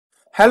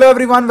Hello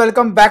everyone,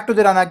 welcome back to the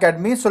Rana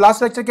academy. So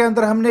last lecture के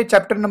अंदर हमने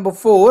chapter number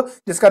 4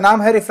 जिसका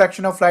नाम है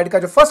रिफ्रैक्शन ऑफ लाइट का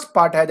जो फर्स्ट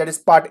पार्ट है दैट इज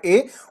पार्ट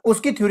ए,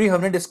 उसकी थ्योरी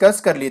हमने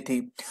डिस्कस कर ली थी।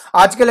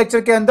 आज के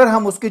लेक्चर के अंदर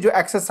हम उसकी जो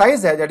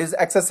एक्सरसाइज है दैट इज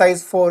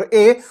एक्सरसाइज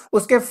 4A,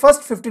 उसके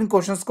फर्स्ट 15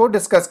 क्वेश्चंस को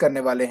डिस्कस करने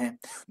वाले हैं।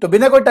 तो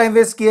बिना कोई टाइम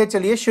वेस्ट किए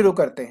चलिए शुरू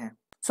करते हैं।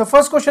 सो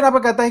फर्स्ट क्वेश्चन आपका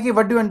कहता है कि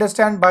what do you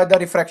understand by the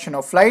refraction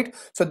of light.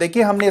 सो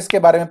देखिए, हमने इसके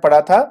बारे में पढ़ा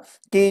था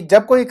कि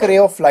जब कोई एक रे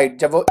ऑफ लाइट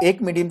जब वो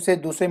एक मीडियम से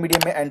दूसरे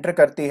मीडियम में एंटर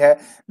करती है,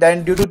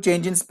 then due to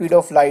change in speed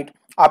of light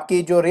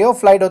आपकी जो रे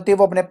ऑफ लाइट होती है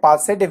वो अपने पाथ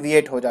से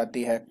डेविएट हो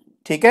जाती है।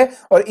 ठीक है,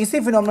 और इसी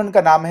फिनोमेनन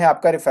का नाम है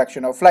आपका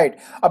रिफ्रैक्शन ऑफ लाइट।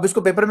 अब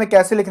इसको पेपर में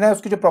कैसे लिखना है,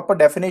 उसकी जो प्रॉपर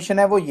डेफिनेशन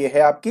है वो ये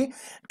है आपकी।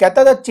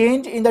 कहता है the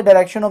change in the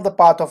direction of the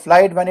path of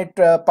light when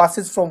it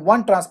passes from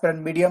one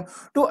transparent medium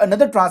to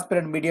another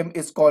transparent medium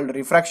is called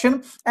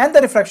refraction and the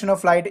refraction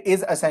of light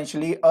is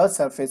essentially a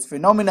surface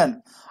phenomenon.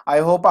 I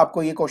hope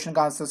आपको ये question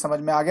का answer समझ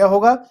में आ गया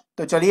होगा।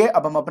 तो चलिए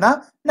अब हम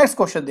अपना नेक्स्ट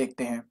क्वेश्चन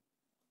देखते हैं।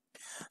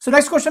 सो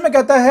नेक्स्ट क्वेश्चन में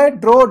कहता है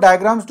draw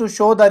diagrams to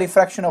show the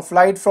refraction of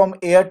light from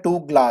air to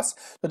glass.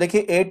 तो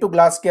देखिए, एयर टू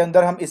ग्लास के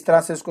अंदर हम इस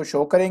तरह से इसको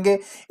शो करेंगे।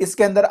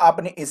 इसके अंदर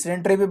आपने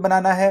इंसिडेंट रे भी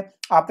बनाना है,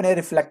 आपने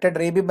रिफ्लेक्टेड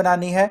रे भी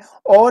बनानी है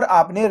और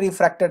आपने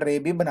रिफ्रैक्टेड रे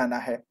भी बनाना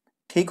है।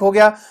 ठीक हो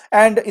गया।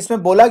 एंड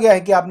इसमें बोला गया है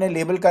कि आपने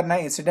लेबल करना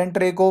है इंसिडेंट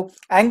रे को,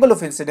 एंगल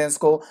ऑफ इंसिडेंस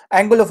को,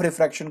 एंगल ऑफ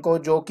रिफ्रैक्शन को,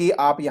 जो कि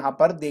आप यहां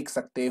पर देख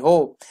सकते हो।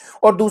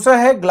 और दूसरा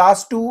है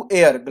glass to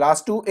air.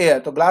 Glass to air,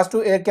 तो ग्लास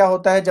टू एयर क्या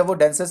होता है, जब वो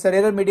डेंसर से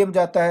रेयर मीडियम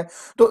जाता है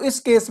तो इस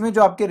केस में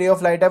जो आपकी रे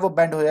ऑफ लाइट है वो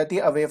बेंड हो जाती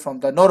है अवे फ्रॉम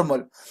द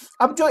नॉर्मल।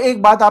 अब जो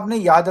एक बात आपने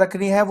याद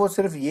रखनी है वो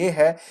सिर्फ ये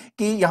है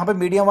कि यहां पे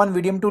मीडियम 1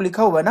 मीडियम 2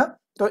 लिखा हुआ है ना,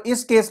 तो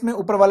इस केस में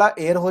ऊपर वाला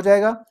एयर हो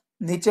जाएगा,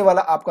 नीचे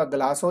वाला आपका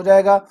ग्लास हो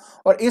जाएगा,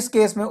 और इस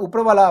केस में ऊपर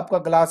वाला आपका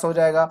ग्लास हो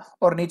जाएगा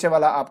और नीचे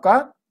वाला आपका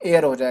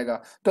एयर हो जाएगा।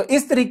 तो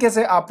इस तरीके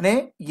से आपने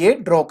ये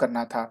ड्रॉ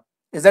करना था।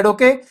 Is that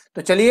okay?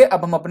 तो चलिए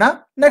अब हम अपना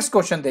नेक्स्ट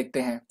क्वेश्चन देखते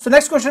हैं। सो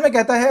नेक्स्ट क्वेश्चन में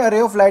कहता है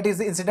ray of light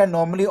is incident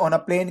normally on a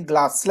plane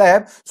glass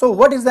slab, so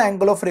what is the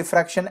angle of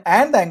refraction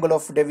and the angle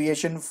of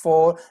deviation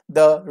for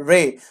the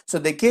रे। सो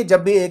देखिए,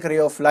 जब भी एक रे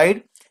ऑफ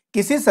लाइट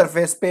किसी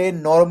surface पे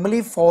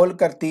नॉर्मली फॉल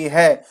करती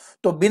है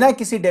तो बिना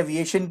किसी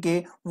डेविएशन के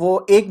वो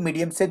एक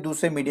मीडियम से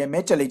दूसरे मीडियम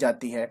में चली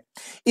जाती है।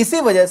 इसी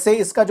वजह से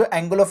इसका जो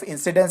एंगल ऑफ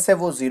इंसिडेंस है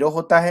वो जीरो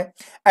होता है,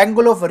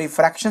 एंगल ऑफ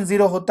रिफ्रैक्शन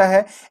जीरो होता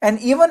है, and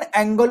even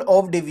angle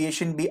of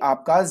deviation भी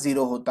आपका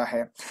जीरो होता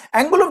है।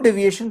 एंगल ऑफ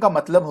डेविएशन का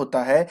मतलब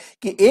होता है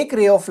कि एक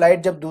रे ऑफ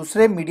लाइट जब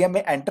दूसरे मीडियम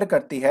में एंटर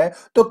करती है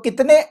तो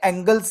कितने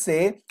एंगल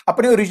से,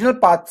 अपने ओरिजिनल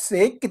पाथ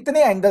से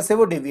कितने एंगल से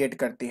वो डेविएट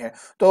करती है।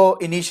 तो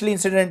इनिशियली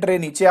इंसिडेंट रे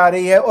नीचे आ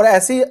रही है और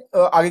ऐसे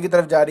आगे की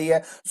तरफ जा रही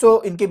है,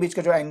 सो इनके बीच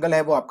का जो एंगल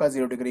है वो आपका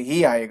 0 डिग्री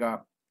ही आएगा।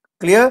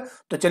 क्लियर?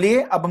 तो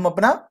चलिए अब हम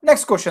अपना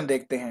नेक्स्ट क्वेश्चन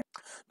देखते हैं।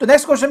 तो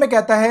नेक्स्ट क्वेश्चन में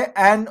कहता है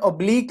N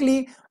obliquely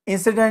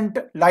incident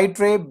light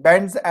ray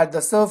bends at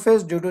the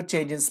surface due to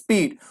change in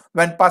speed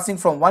when passing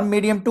from one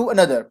medium to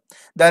another.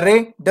 The ray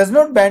does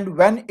not bend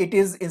when it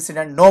is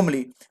incident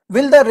normally.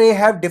 Will the ray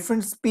have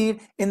different speed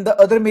in the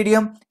other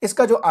medium?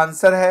 इसका जो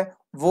answer है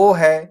वो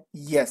है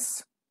yes.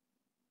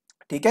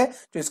 ठीक है,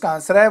 जो इसका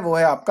answer है वो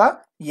है आपका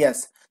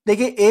yes.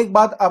 देखिए, एक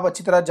बात आप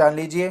अच्छी तरह जान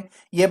लीजिए,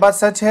 यह बात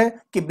सच है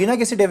कि बिना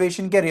किसी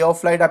डेविएशन के रे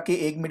ऑफ लाइट आपकी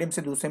एक मीडियम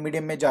से दूसरे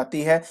मीडियम में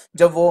जाती है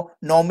जब वो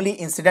नॉर्मली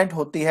इंसिडेंट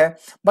होती है,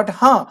 बट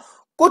हाँ,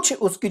 कुछ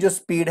उसकी जो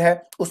स्पीड है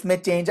उसमें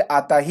चेंज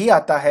आता ही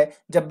आता है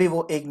जब भी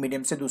वो एक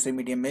मीडियम से दूसरे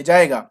मीडियम में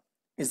जाएगा।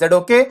 Is that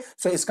okay?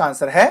 सो इसका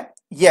आंसर है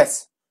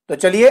यस। तो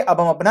चलिए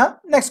अब हम अपना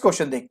नेक्स्ट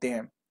क्वेश्चन देखते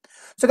हैं।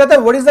 सो कहता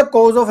है what is the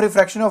cause of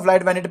refraction of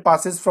light when it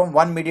passes from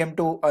one medium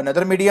to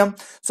another medium.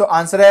 So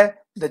answer है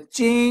the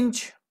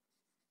change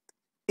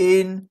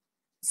in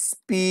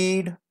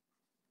speed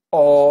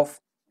of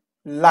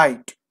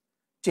light.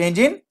 Change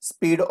in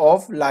speed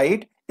of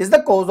light is the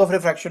cause of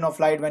refraction of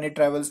light when it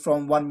travels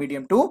from one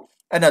medium to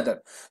another.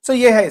 So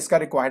ये है इसका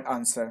required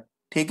answer.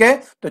 ठीक है,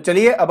 तो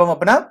चलिए अब हम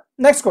अपना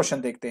next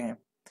question देखते हैं।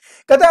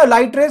 कहता है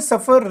light rays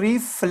suffer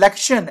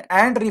reflection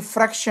and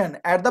refraction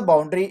at the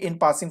boundary in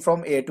passing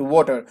from air to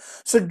water,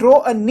 so draw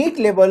a neat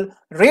label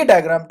रे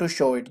डायग्राम टू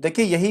शो इट।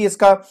 देखिए, यही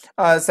इसका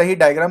सही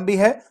डायग्राम भी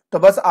है। तो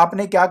बस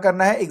आपने क्या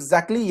करना है,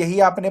 एग्जैक्टली यही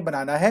आपने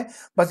बनाना है।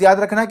 बस याद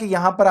रखना कि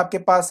यहां पर आपके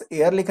पास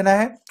एयर लिखना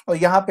है और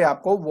यहां पे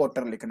आपको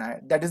वाटर लिखना है।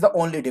 That is the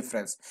only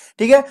difference.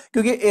 ठीक है,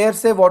 क्योंकि एयर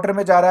से वाटर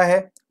में जा रहा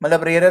है,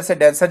 मतलब रेयर से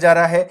डेंसर जा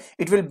रहा है,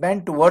 it will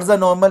bend towards the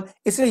normal,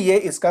 इसलिए ये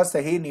इसका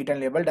सही नीट एंड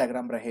लेबल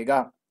डायग्राम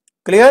रहेगा।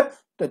 क्लियर?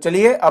 तो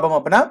चलिए अब हम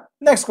अपना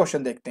नेक्स्ट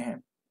क्वेश्चन देखते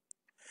हैं।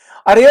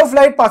 A ray of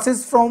light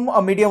passes from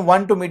a medium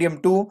 1 to medium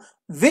 2.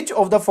 Which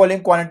of the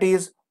following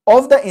quantities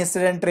of the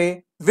incident ray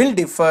will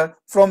differ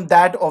from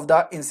that of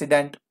the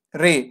incident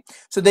ray?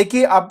 So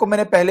देखिए, आपको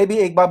मैंने पहले भी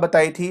एक बात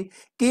बताई थी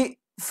कि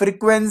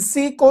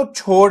फ्रीक्वेंसी को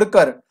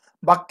छोड़कर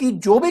बाकी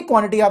जो भी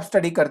क्वांटिटी आप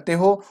स्टडी करते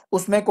हो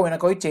उसमें कोई ना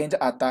कोई चेंज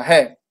आता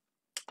है।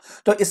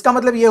 तो इसका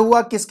मतलब यह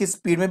हुआ कि इसकी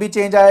स्पीड में भी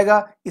चेंज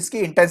आएगा, इसकी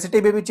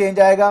इंटेंसिटी में भी चेंज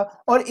आएगा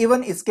और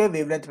इवन इसके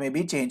वेवलेंथ में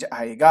भी चेंज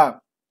आएगा।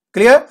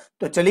 क्लियर?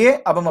 तो चलिए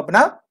अब हम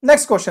अपना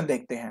नेक्स्ट क्वेश्चन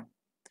देखते हैं।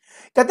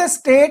 कहते हैं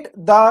state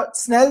the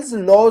Snell's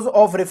laws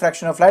of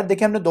refraction of light.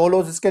 देखिए हमने दो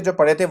लॉज इसके जो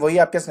पढ़े थे वही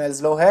आपके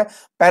स्नेल्स लॉ है।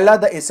 पहला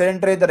the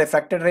incident ray, the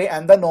refracted रे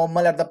and the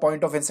normal at the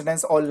point of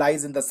incidence all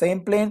lies in the same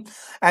plane.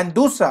 And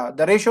दूसरा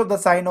the ratio of the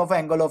sign of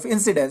angle of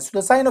incidence to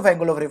the sign of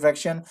angle of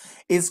refraction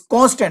is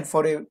constant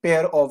for a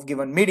pair of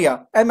given media.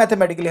 And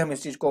mathematically हम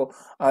इस चीज को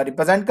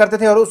represent करते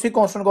थे और उसी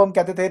constant को हम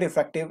कहते थे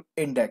रिफ्रैक्टिव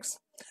इंडेक्स।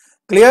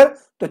 क्लियर?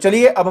 तो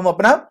चलिए अब हम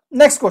अपना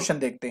नेक्स्ट क्वेश्चन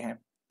देखते हैं।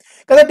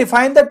 कहते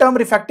define the term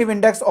refractive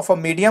index of a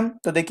medium.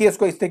 तो देखिए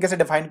इसको इस तरीके से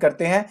डिफाइन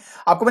करते हैं।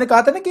 आपको मैंने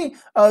कहा था ना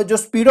कि जो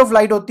स्पीड ऑफ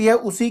लाइट होती है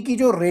उसी की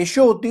जो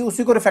रेशियो होती है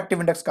उसी को रिफ्रैक्टिव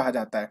इंडेक्स कहा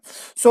जाता है।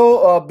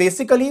 So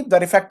basically the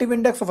refractive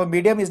index of a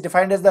medium is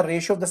defined as the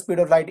ratio of the speed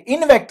of light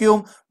in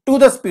vacuum to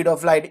the speed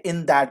of light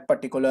in that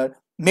particular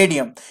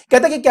medium.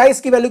 कहता है कि क्या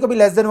इसकी value कभी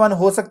less than 1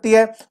 हो सकती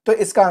है? तो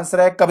इसका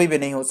आंसर है कभी भी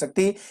नहीं हो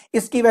सकती।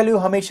 इसकी वैल्यू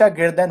हमेशा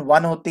ग्रेटर देन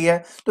 1 होती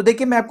है। तो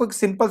देखिए मैं आपको एक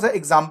सिंपल सा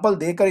एग्जांपल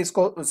देकर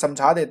इसको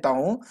समझा देता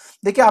हूं।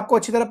 देखिए आपको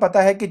अच्छी तरह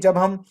पता है कि जब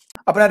हम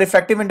अपना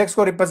रिफ्रैक्टिव इंडेक्स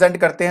को रिप्रेजेंट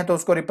करते हैं तो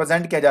उसको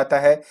रिप्रेजेंट किया जाता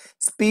है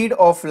speed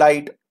of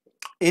light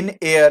in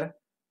air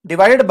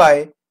divided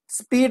by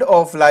speed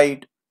of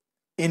light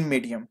in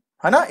medium,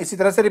 है ना? इसी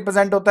तरह से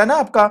रिप्रेजेंट होता है ना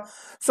आपका।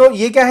 सो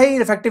ये क्या है?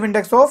 रिफ्रैक्टिव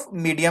इंडेक्स ऑफ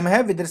मीडियम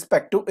है with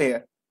respect to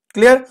air.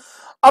 Clear?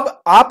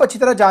 अब आप अच्छी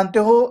तरह जानते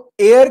हो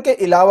एयर के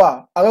अलावा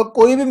अगर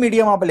कोई भी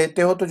मीडियम आप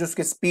लेते हो तो जो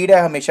उसकी स्पीड है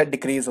हमेशा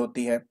डिक्रीज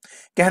होती है।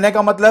 कहने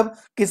का मतलब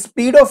कि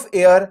स्पीड ऑफ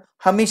एयर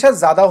हमेशा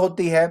ज्यादा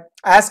होती है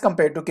एज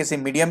कंपेयर टू किसी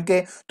मीडियम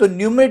के। तो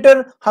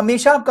न्यूमरेटर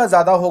हमेशा आपका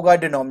ज्यादा होगा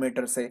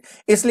डिनोमिनेटर से,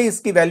 इसलिए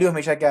इसकी वैल्यू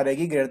हमेशा क्या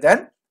रहेगी? ग्रेटर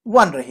देन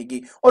 1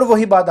 रहेगी। और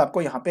वही बात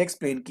आपको यहां पे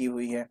एक्सप्लेन की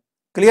हुई है।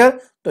 क्लियर?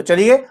 तो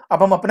चलिए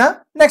अब हम अपना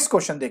नेक्स्ट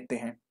क्वेश्चन देखते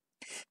हैं।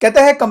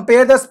 कहता है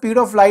compare the speed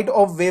of light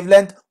of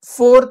wavelength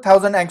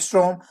 4000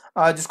 angstrom,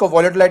 जिसको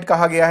वॉयलेट लाइट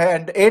कहा गया है,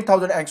 एंड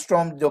 8000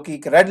 एंगस्ट्रॉम जो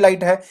कि रेड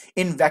लाइट है,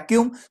 इन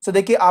वैक्यूम। सो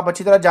देखिए आप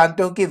अच्छी तरह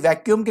जानते हो कि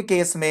वैक्यूम के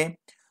केस में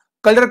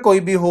कलर कोई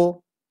भी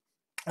हो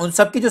उन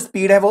सबकी जो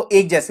स्पीड है वो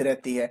एक जैसी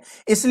रहती है,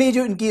 इसलिए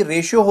जो इनकी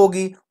रेशियो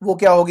होगी वो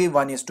क्या होगी?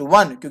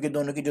 1:1, क्योंकि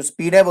दोनों की जो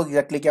स्पीड है वो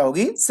एग्जैक्टली क्या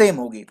होगी? सेम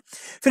होगी।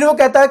 फिर वो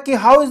कहता है कि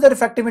how is the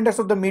refractive index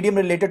of the medium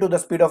related to the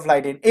speed of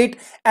light in it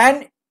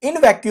and in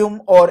vacuum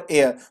और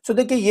एयर। सो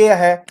देखिए ये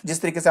है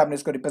जिस तरीके से आपने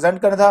इसको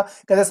रिप्रेजेंट करना था।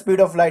 कहता है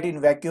speed of light in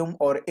vacuum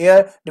और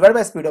air divide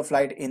by speed of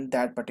light in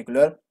that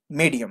particular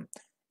medium.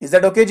 Is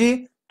that okay जी?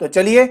 तो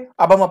चलिए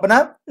अब हम अपना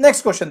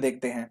नेक्स्ट क्वेश्चन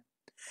देखते हैं।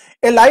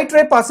 ए लाइट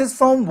रे passes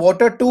from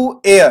water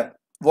to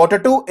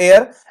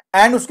air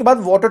and उसके बाद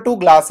वाटर टू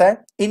ग्लास है।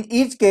 In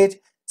each case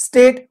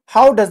state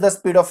how does the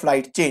speed of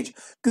light change.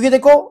 क्योंकि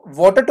देखो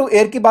वाटर टू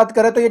एयर की बात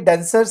करें तो ये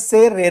डेंसर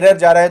से रेयर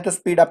जा रहा है तो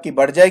स्पीड आपकी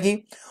बढ़ जाएगी।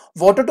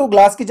 वाटर टू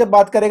ग्लास की जब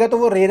बात करेगा तो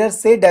वो रेयर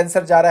से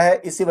डेंसर जा रहा है,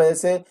 इसी वजह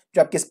से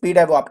जो आपकी स्पीड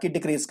है वो आपकी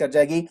डिक्रीज कर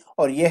जाएगी।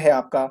 और ये है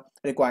आपका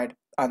रिक्वायर्ड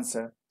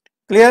आंसर।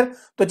 क्लियर?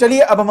 तो चलिए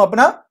अब हम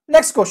अपना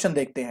नेक्स्ट क्वेश्चन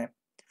देखते हैं।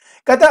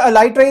 कहता है अ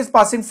लाइट रे is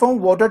passing from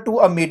water to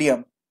a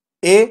medium,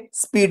 A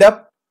speed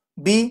up,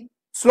 B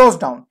slows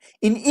down.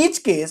 In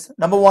each case,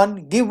 number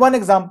 1, give one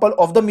example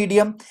of the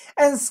medium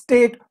and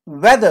state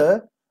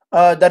whether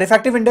the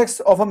refractive index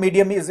of a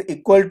medium is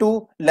equal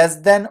to, less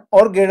than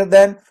or greater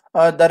than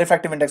the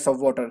refractive index of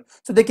water.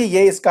 So देखिए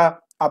ये इसका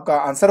आपका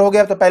answer हो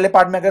गया। तो पहले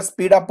part में अगर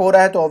स्पीड अप हो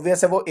रहा है तो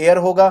ऑब्वियस है वो एयर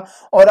होगा,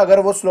 और अगर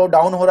वो स्लो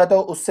डाउन हो रहा है तो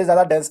उससे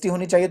ज्यादा डेंसिटी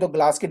होनी चाहिए, तो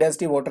ग्लास की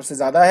डेंसिटी वाटर से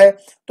ज्यादा है,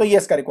 तो ये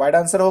इसका रिक्वायर्ड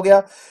आंसर हो गया।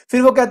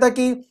 फिर वो कहता है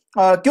कि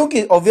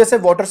क्योंकि ऑब्वियस है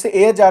वाटर से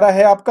एयर जा रहा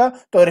है आपका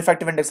तो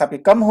रिफ्रैक्टिव इंडेक्स आपकी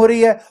कम हो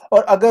रही है,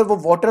 और अगर वो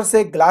वाटर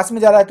से ग्लास में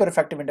जा रहा है तो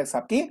रिफ्रैक्टिव इंडेक्स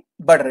आपकी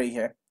बढ़ रही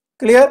है।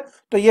 क्लियर?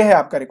 तो ये है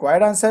आपका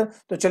रिक्वायर्ड आंसर।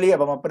 तो चलिए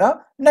अब हम अपना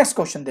नेक्स्ट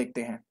क्वेश्चन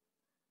देखते हैं।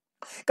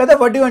 कहता है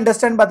what do you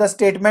understand by the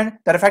statement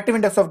the refractive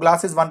index of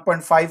glass is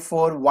 1.5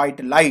 for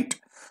white light.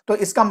 तो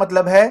इसका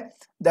मतलब है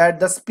that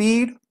the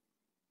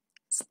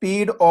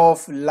speed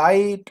of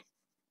light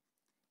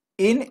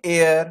in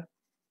air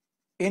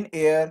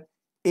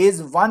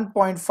is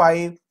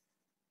 1.5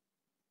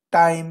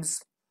 times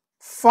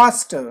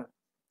faster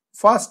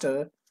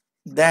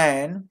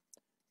than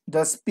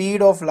the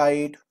speed of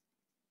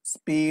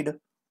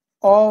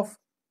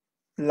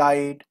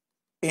light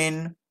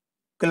in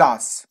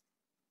glass।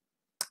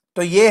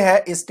 तो ये है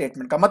इस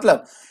statement का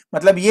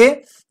मतलब ये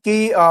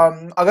कि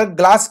अगर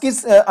ग्लास की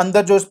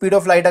अंदर जो स्पीड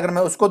ऑफ लाइट अगर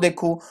मैं उसको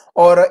देखूं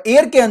और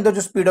एयर के अंदर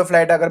जो स्पीड ऑफ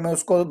लाइट अगर मैं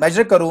उसको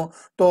मेजर करूं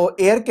तो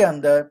एयर के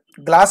अंदर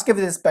ग्लास के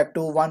with respect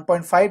to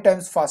 1.5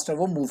 times faster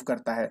वो मूव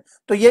करता है।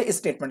 तो ये इस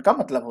स्टेटमेंट का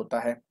मतलब होता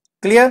है।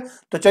 क्लियर?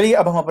 तो चलिए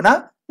अब हम अपना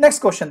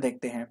नेक्स्ट क्वेश्चन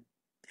देखते हैं।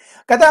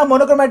 कहता है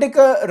monochromatic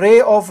ray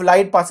of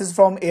light passes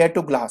from air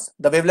to glass,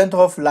 the wavelength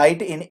of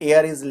light in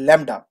air is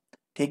lambda,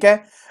 ठीक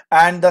है,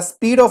 and the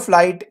speed of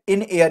light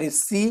in air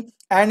is c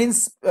and in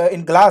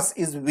glass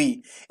is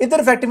v. If the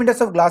refractive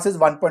index of glass is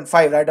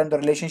 1.5, write down the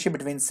relationship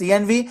between c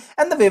and v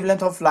and the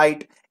wavelength of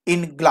light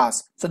in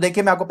glass. So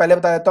देखिए मैं आपको पहले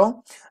बता देता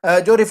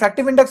हूं, जो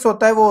refractive index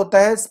होता है वो होता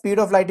है speed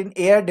of light in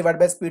air divide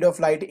by speed of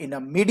light in a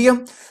medium.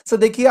 सो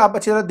देखिए आप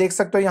अच्छी तरह देख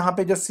सकते हो यहाँ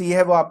पे जो c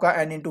है वो आपका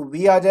n इंटू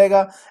वी आ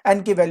जाएगा,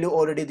 n की वैल्यू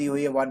ऑलरेडी दी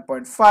हुई है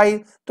 1.5,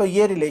 तो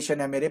ये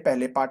रिलेशन है मेरे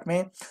पहले पार्ट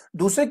में।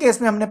 दूसरे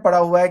केस में हमने पढ़ा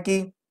हुआ है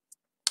कि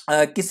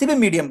किसी भी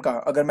मीडियम का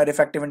अगर मैं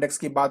रिफ्रैक्टिव इंडेक्स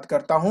की बात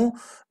करता हूं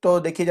तो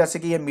देखिए जैसे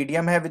कि ये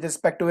मीडियम है विद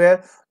रिस्पेक्ट टू एयर,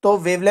 तो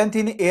wavelength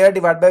in air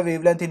divide by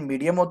wavelength in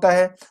medium होता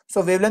है।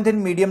 सो वेवलेंथ इन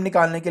मीडियम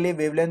निकालने के लिए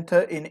वेवलेंथ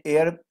इन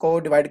एयर को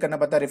डिवाइड करना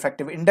पड़ता है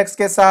रिफ्रैक्टिव इंडेक्स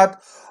के साथ,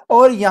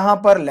 और यहां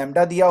पर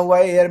लैम्डा दिया हुआ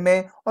है एयर में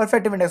और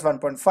रिफ्रैक्टिव इंडेक्स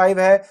 1.5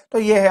 है, तो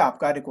ये है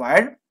आपका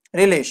required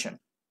relation.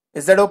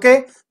 Is that okay?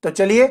 तो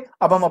चलिए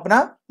अब हम अपना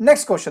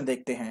नेक्स्ट क्वेश्चन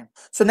देखते हैं।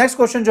 सो नेक्स्ट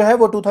क्वेश्चन जो है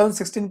वो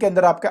 2016 के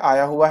अंदर आपका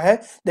आया हुआ है।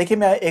 देखिए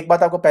मैं एक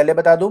बात आपको पहले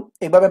बता दूं,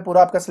 एक बार मैं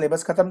पूरा आपका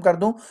सिलेबस खत्म कर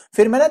दूं,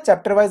 फिर मैं ना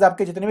चैप्टर वाइज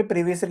आपके जितने भी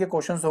प्रीवियस ईयर के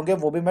क्वेश्चंस होंगे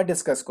वो भी मैं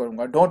डिस्कस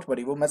करूंगा, डोंट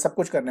वरी, वो मैं सब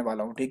कुछ करने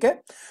वाला हूं, ठीक है।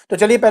 तो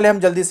चलिए पहले हम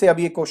जल्दी से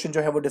अभी ये क्वेश्चन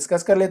जो है वो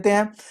डिस्कस कर लेते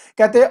हैं।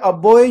 कहते हैं a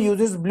boy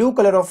uses blue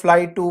colour of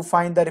light to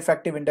find the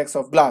refractive index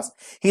of glass,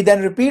 he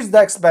then repeats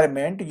the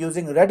experiment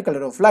using red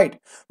colour of light,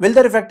 will the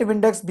refractive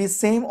index B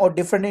same और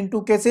different in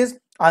to cases?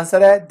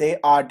 Answer है they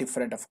are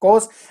different of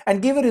course, and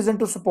give a reason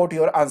to support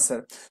your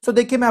answer. सो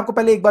देखिए मैं आपको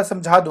पहले एक बार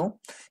समझा दूं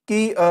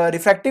कि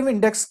रिफ्रैक्टिव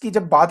इंडेक्स की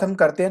जब बात हम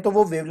करते हैं तो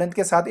वो वेवलेंथ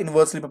के साथ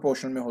इनवर्सली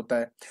प्रोपोर्शनल में होता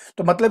है।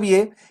 तो मतलब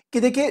ये कि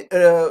देखिए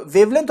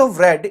wavelength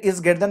of red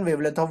is greater than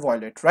wavelength of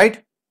violet,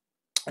 right.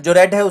 जो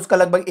रेड है उसका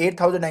लगभग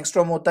 8000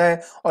 एंगस्ट्रॉम होता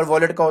है और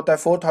वॉयलेट का होता है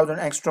 4000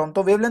 एंगस्ट्रॉम,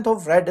 तो वेवलेंथ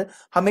ऑफ रेड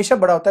हमेशा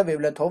बड़ा होता है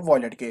वेवलेंथ ऑफ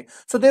वॉयलेट के।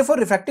 So therefore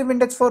refractive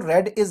index for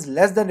red is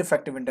less than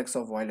refractive index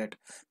of violet,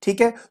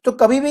 ठीक है। तो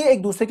कभी भी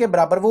एक दूसरे के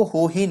बराबर वो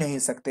हो ही नहीं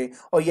सकते,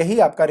 और यही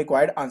आपका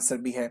रिक्वायर्ड आंसर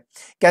भी है।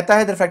 कहता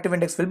है the refractive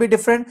index will be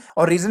different,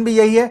 और रीजन भी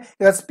यही है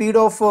कि speed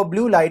of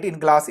blue light in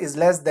glass is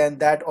less than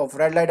that of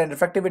red light, and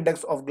refractive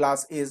index of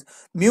glass is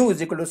mu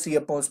is equal to C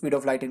upon speed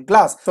of light in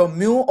glass, so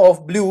mu of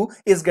blue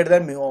is greater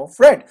than mu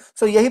of red.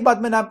 सो यही बात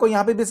मैंने आपको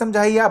यहां पे भी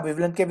समझाई है, आप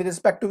वेवलेंथ के विद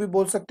रिस्पेक्ट टू भी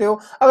बोल सकते हो,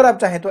 अगर आप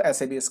चाहें तो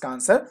ऐसे भी इसका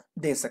आंसर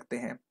दे सकते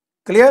हैं।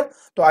 क्लियर?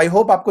 तो आई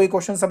होप आपको ये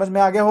क्वेश्चन समझ में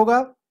आ गया होगा,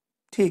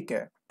 ठीक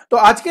है। तो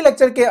आज के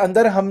लेक्चर के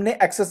अंदर हमने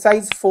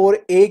एक्सरसाइज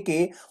 4A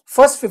के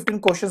फर्स्ट 15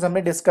 क्वेश्चंस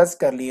हमने डिस्कस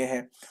कर लिए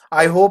हैं।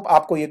 आई होप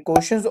आपको ये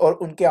क्वेश्चंस और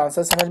उनके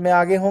आंसर समझ में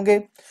आ गए होंगे।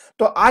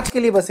 तो आज के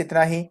लिए बस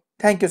इतना ही।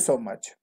 Thank you so much.